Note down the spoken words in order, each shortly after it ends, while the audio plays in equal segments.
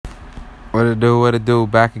What it do,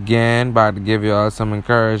 back again, about to give y'all some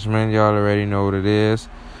encouragement. Y'all already know what it is.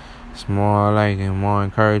 It's more like and more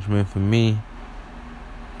encouragement for me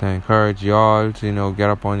to encourage y'all to, get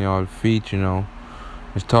up on y'all feet,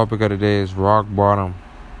 This topic of the day is rock bottom.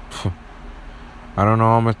 I don't know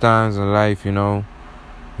how much times in life, we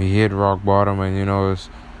hit rock bottom and, it's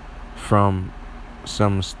from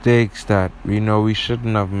some mistakes that we know we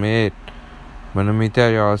shouldn't have made. But let me tell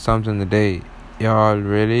y'all something today. Y'all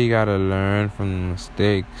really gotta learn from the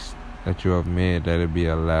mistakes that you have made. Let it be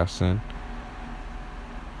a lesson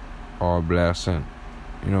or a blessing.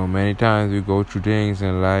 Many times we go through things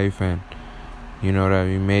in life and, that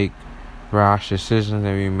we make rash decisions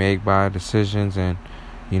and we make bad decisions and,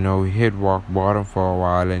 we hit rock bottom for a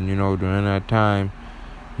while and, during that time,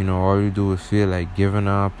 all you do is feel like giving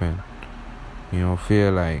up and,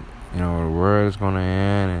 feel like, the world is gonna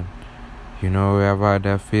end and, ever had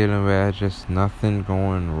that feeling where it's just nothing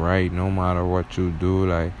going right no matter what you do.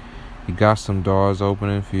 Like, you got some doors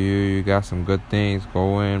opening for you, you got some good things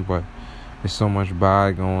going, but there's so much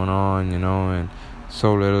bad going on, and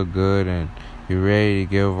so little good, and you're ready to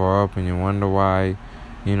give up, and you wonder why,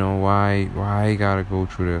 why you gotta go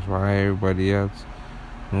through this, why everybody else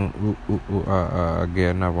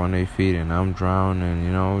getting up on their feet, and I'm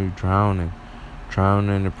drowning, you're drowning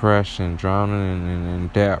in depression, drowning in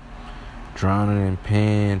debt, drowning in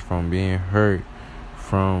pain from being hurt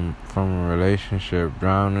from a relationship,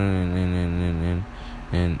 drowning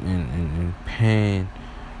in pain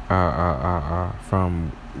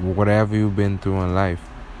from whatever you've been through in life.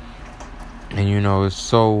 And it's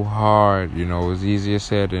so hard, it's easier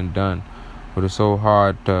said than done, but it's so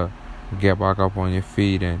hard to get back up on your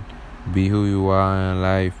feet and be who you are in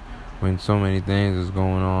life when so many things is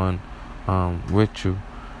going on with you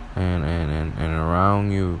and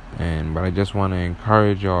around you. But I just want to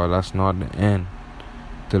encourage y'all, that's not the end.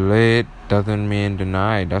 Delayed doesn't mean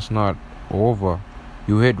denied. That's not over.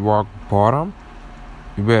 You hit rock bottom,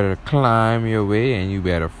 you better climb your way and you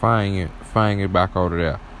better find it back out of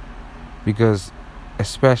there. Because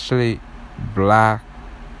especially black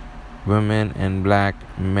women and black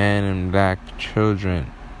men and black children,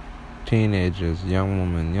 teenagers, young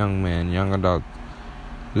women, young men, young adults,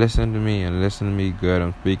 listen to me and listen to me good.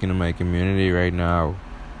 I'm speaking to my community right now.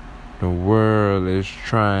 The world is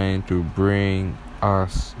trying to bring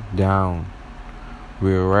us down.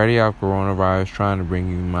 We already have coronavirus trying to bring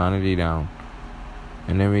humanity down.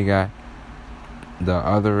 And then we got the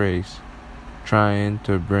other race trying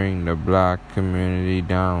to bring the black community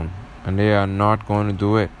down. And they are not going to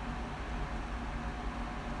do it.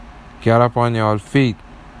 Get up on your feet.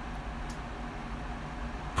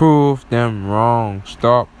 Prove them wrong.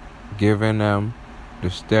 Stop giving them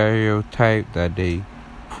the stereotype that they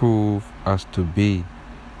prove us to be.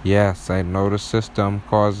 Yes, I know the system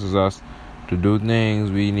causes us to do things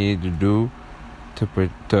we need to do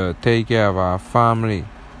to take care of our family.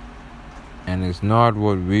 And it's not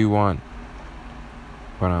what we want.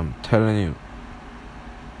 But I'm telling you,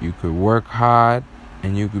 you could work hard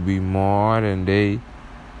and you could be more than they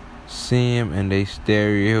seem and they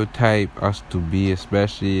stereotype us to be,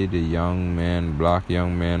 especially the young men, black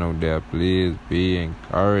young men out there. Please be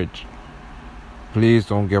encouraged. Please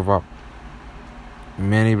don't give up.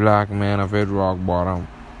 Many black men have hit rock bottom.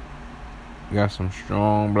 You got some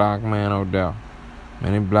strong black men out there.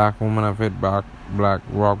 Many black women have hit black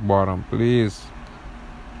rock bottom. Please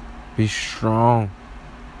be strong.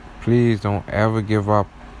 Please don't ever give up.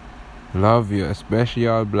 Love you, especially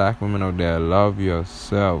all black women out there. Love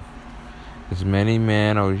yourself. There's many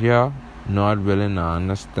men out here not willing to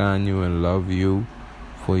understand you and love you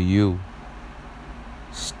for you.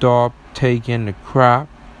 Stop taking the crap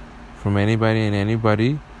from anybody and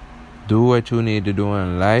anybody. Do what you need to do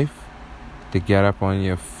in life to get up on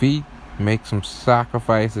your feet. Make some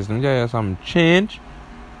sacrifices. Let me tell you something. Change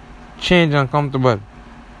uncomfortable.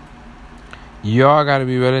 Y'all gotta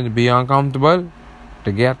be willing to be uncomfortable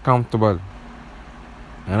to get comfortable.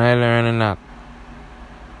 And I learning that.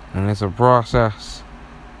 And it's a process.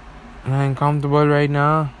 And I ain't comfortable right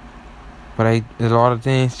now. But there's a lot of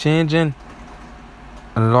things changing.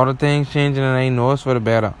 And I know it's for the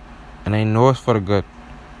better. And I know it's for the good.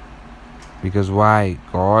 Because why?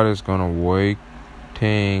 God is gonna work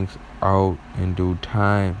things out in due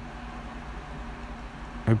time.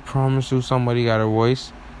 I promise you, somebody got a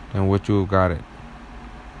voice and what you got it.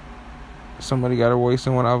 Somebody got a voice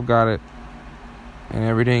and what I've got it. And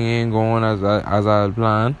everything ain't going as I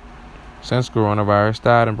planned since coronavirus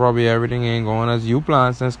started, and probably everything ain't going as you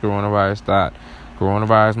planned since coronavirus started.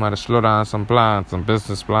 Coronavirus might have slowed down some plans, some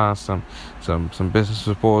business plans, some business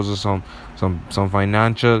proposals, some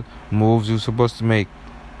financial moves you're supposed to make.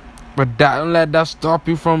 But don't let that stop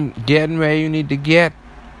you from getting where you need to get.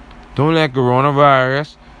 Don't let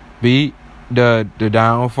coronavirus be the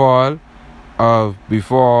downfall of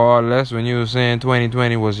before all this when you were saying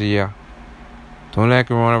 2020 was a year. Don't let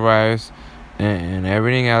coronavirus and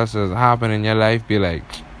everything else that's happening in your life be like,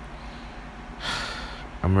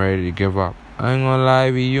 I'm ready to give up. I ain't gonna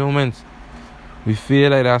lie, we humans. We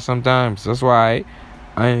feel like that sometimes. That's why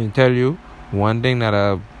I tell you one thing that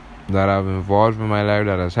I've involved in my life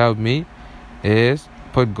that has helped me is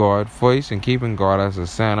put God first and keeping God as the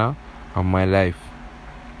center of my life.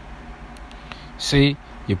 See,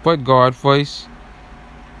 you put God first,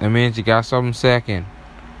 that means you got something second.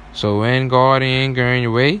 So when God ain't going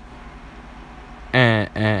your way,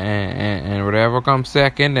 and whatever comes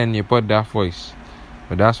second, then you put that first.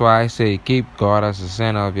 But that's why I say keep God as the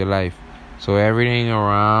center of your life. So everything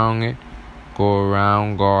around it, go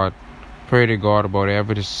around God. Pray to God about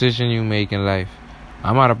every decision you make in life.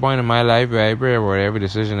 I'm at a point in my life where I pray about every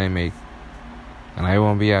decision I make. And I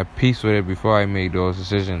won't be at peace with it before I make those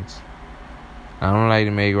decisions. I don't like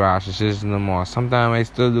to make rash decisions no more. Sometimes I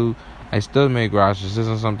still do. I still make rash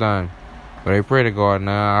decisions sometimes. But I pray to God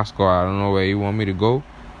now. I ask God, I don't know where you want me to go.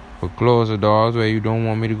 But close the doors where you don't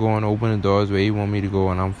want me to go and open the doors where you want me to go.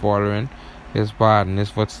 And I'm following His path and His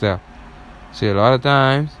footstep. See, a lot of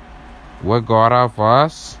times, what God has for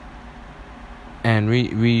us, and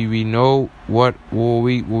we know what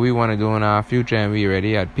we want to do in our future, and we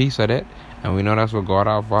already at peace with it, and we know that's what God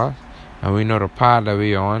has for us, and we know the path that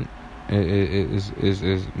we on is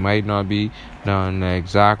might not be the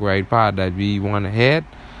exact right path that we want to head,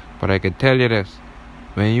 but I can tell you this: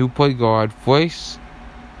 when you put God first,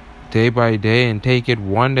 day by day, and take it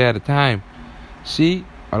one day at a time. See,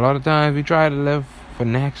 a lot of times we try to live for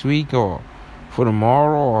next week or for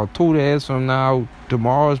tomorrow or 2 days from now.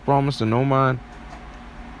 Tomorrow is promised to no man.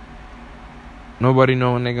 Nobody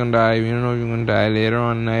know when they're gonna die. You don't know if you're gonna die later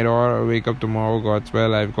on the night or wake up tomorrow. God spare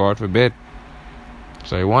life, God forbid.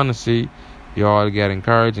 So I want to see y'all get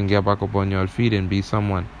encouraged and get back up on your feet and be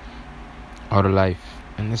someone out of life.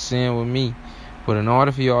 And the same with me. But in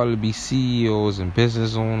order for y'all to be CEOs and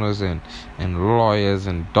business owners and lawyers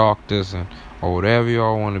and doctors and or whatever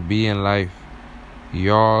y'all want to be in life,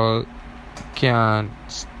 y'all can't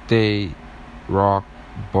stay rock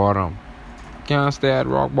bottom. Can't stay at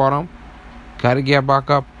rock bottom. Gotta get back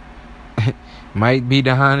up. Might be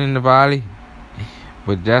down in the valley,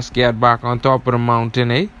 but just get back on top of the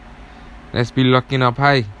mountain, eh? Let's be looking up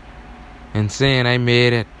high and saying, I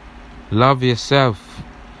made it. Love yourself.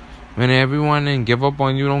 When everyone didn't give up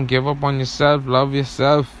on you, don't give up on yourself. Love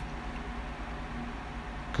yourself.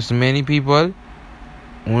 Because many people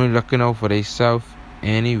only looking out for themselves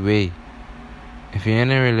anyway. If you're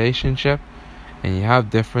in a relationship and you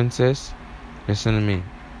have differences, listen to me.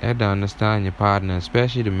 You have to understand your partner,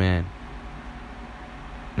 especially the man.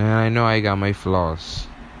 And I know I got my flaws.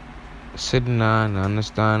 Sitting down and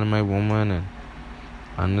understanding my woman and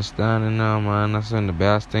understanding her, man, that's the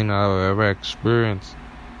best thing that I've ever experienced.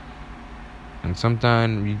 And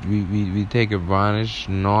sometimes we take advantage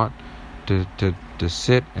not to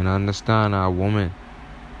sit and understand our woman.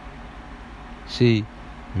 See,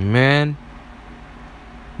 men,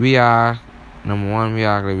 we are, number one, we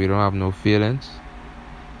act like we don't have no feelings.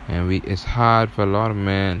 And it's hard for a lot of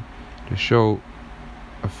men to show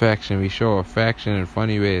affection. We show affection in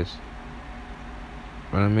funny ways.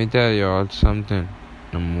 But let me tell y'all something.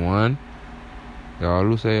 Number one, y'all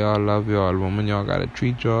who say y'all love y'all woman, y'all gotta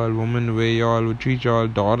treat y'all woman the way y'all would treat y'all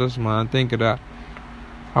daughters, man. Think of that.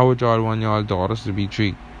 How would y'all want y'all daughters to be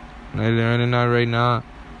treated? I learning that right now.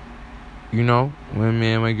 You know, when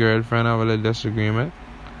me and my girlfriend have a little disagreement,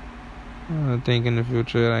 I think in the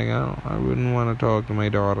future, like, I wouldn't want to talk to my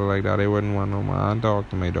daughter like that. I wouldn't want no man talk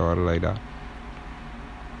to my daughter like that.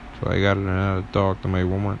 So I gotta learn how to talk to my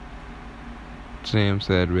woman. Same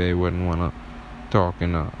said way, I wouldn't want to talk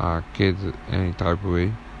to our kids any type of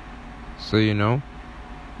way. So, you know,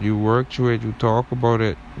 you work through it, you talk about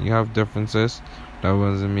it, you have differences. That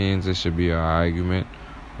doesn't mean it should be an argument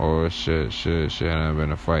or it should have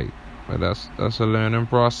been a fight. But that's a learning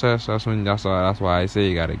process. That's why I say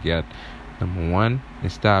you gotta get, number one,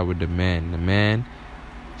 it start with the man. The man,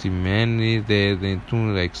 see, men these days, they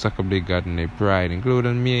too like suck up their gut and their pride,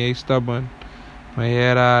 including me. I stubborn. My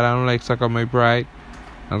head out, I don't like suck up my pride.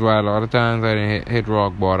 That's why a lot of times I didn't hit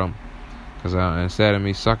rock bottom. Because instead of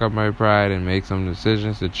me suck up my pride and make some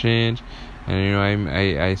decisions to change, and you know,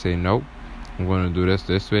 I say nope, I'm gonna do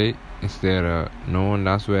this way instead of knowing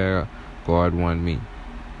that's where God want me.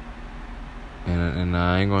 And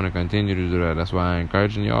I ain't gonna continue to do that. That's why I'm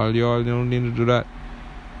encouraging y'all don't need to do that.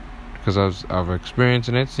 because I've experienced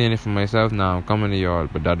it, seen it for myself. Now I'm coming to y'all,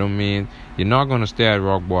 but that don't mean you're not gonna stay at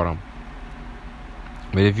rock bottom.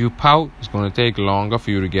 But if you pout, it's gonna take longer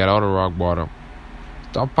for you to get out of rock bottom.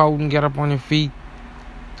 Stop pouting, get up on your feet.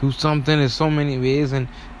 Do something. There's so many ways in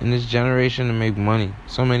this generation to make money.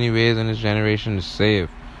 So many ways in this generation to save.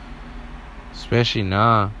 Especially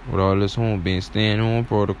now with all this staying home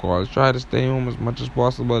protocols. Try to stay home as much as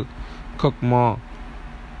possible. Cook more.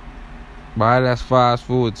 Buy less fast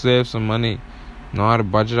food. Save some money. Know how to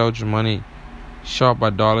budget out your money. Shop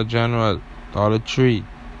at Dollar General, Dollar Tree.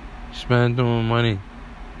 Spend too much money.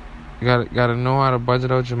 You gotta know how to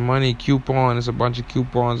budget out your money. Coupon. There's a bunch of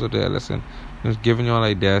coupons out there. Listen, just giving y'all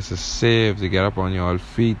ideas to save, to get up on y'all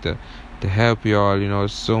feet, to help y'all.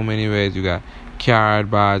 So many ways. You got card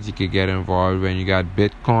bars you could get involved in. You got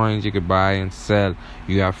bitcoins you could buy and sell.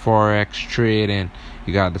 You got forex trading.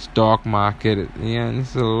 You got the stock market. And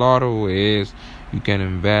there's a lot of ways you can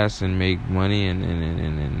invest and make money and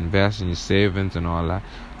invest in your savings and all that.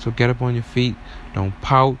 So get up on your feet. Don't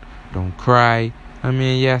pout. Don't cry.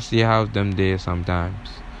 Yes, you have them days sometimes,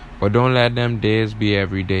 but don't let them days be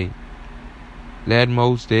every day. Let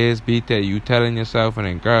most days be you telling yourself and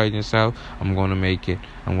encouraging yourself, I'm going to make it.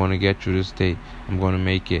 I'm going to get through this day. I'm going to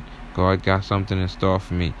make it. God got something in store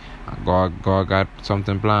for me. God got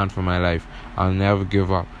something planned for my life. I'll never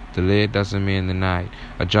give up. Delayed doesn't mean denied.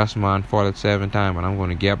 A just man falleth 7 times, and I'm going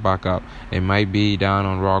to get back up. It might be down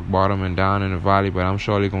on rock bottom and down in the valley, but I'm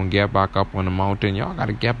surely going to get back up on the mountain. Y'all got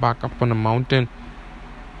to get back up on the mountain.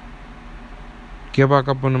 Get back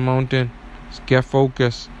up on the mountain. Get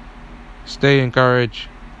focused. Stay encouraged.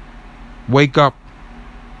 Wake up.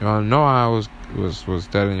 Y'all know I was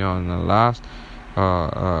telling y'all in the last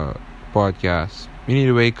podcast. You need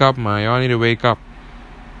to wake up, man. Y'all need to wake up.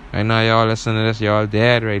 Right now, y'all listen to this. Y'all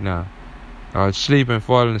dead right now. Y'all sleeping,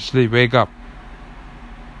 falling asleep. Wake up.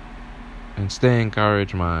 And stay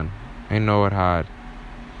encouraged, man. Ain't know it hard.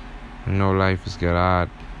 Ain't know life is get hard.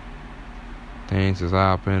 Things is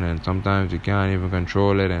happen, and sometimes you can't even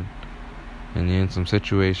control it, and in some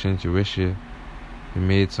situations you wish you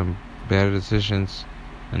made some better decisions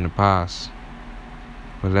in the past.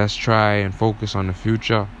 But let's try and focus on the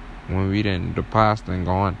future when we didn't the past and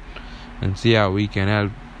gone, and see how we can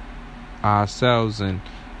help ourselves, and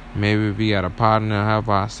maybe we got a partner, help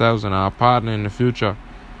ourselves and our partner in the future,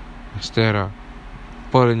 instead of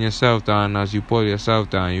pulling yourself down. As you pull yourself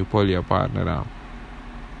down, you pull your partner down.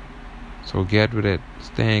 So get with it.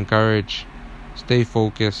 Stay encouraged. Stay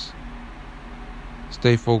focused.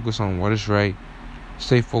 Stay focused on what is right.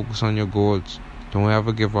 Stay focused on your goals. Don't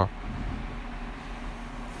ever give up.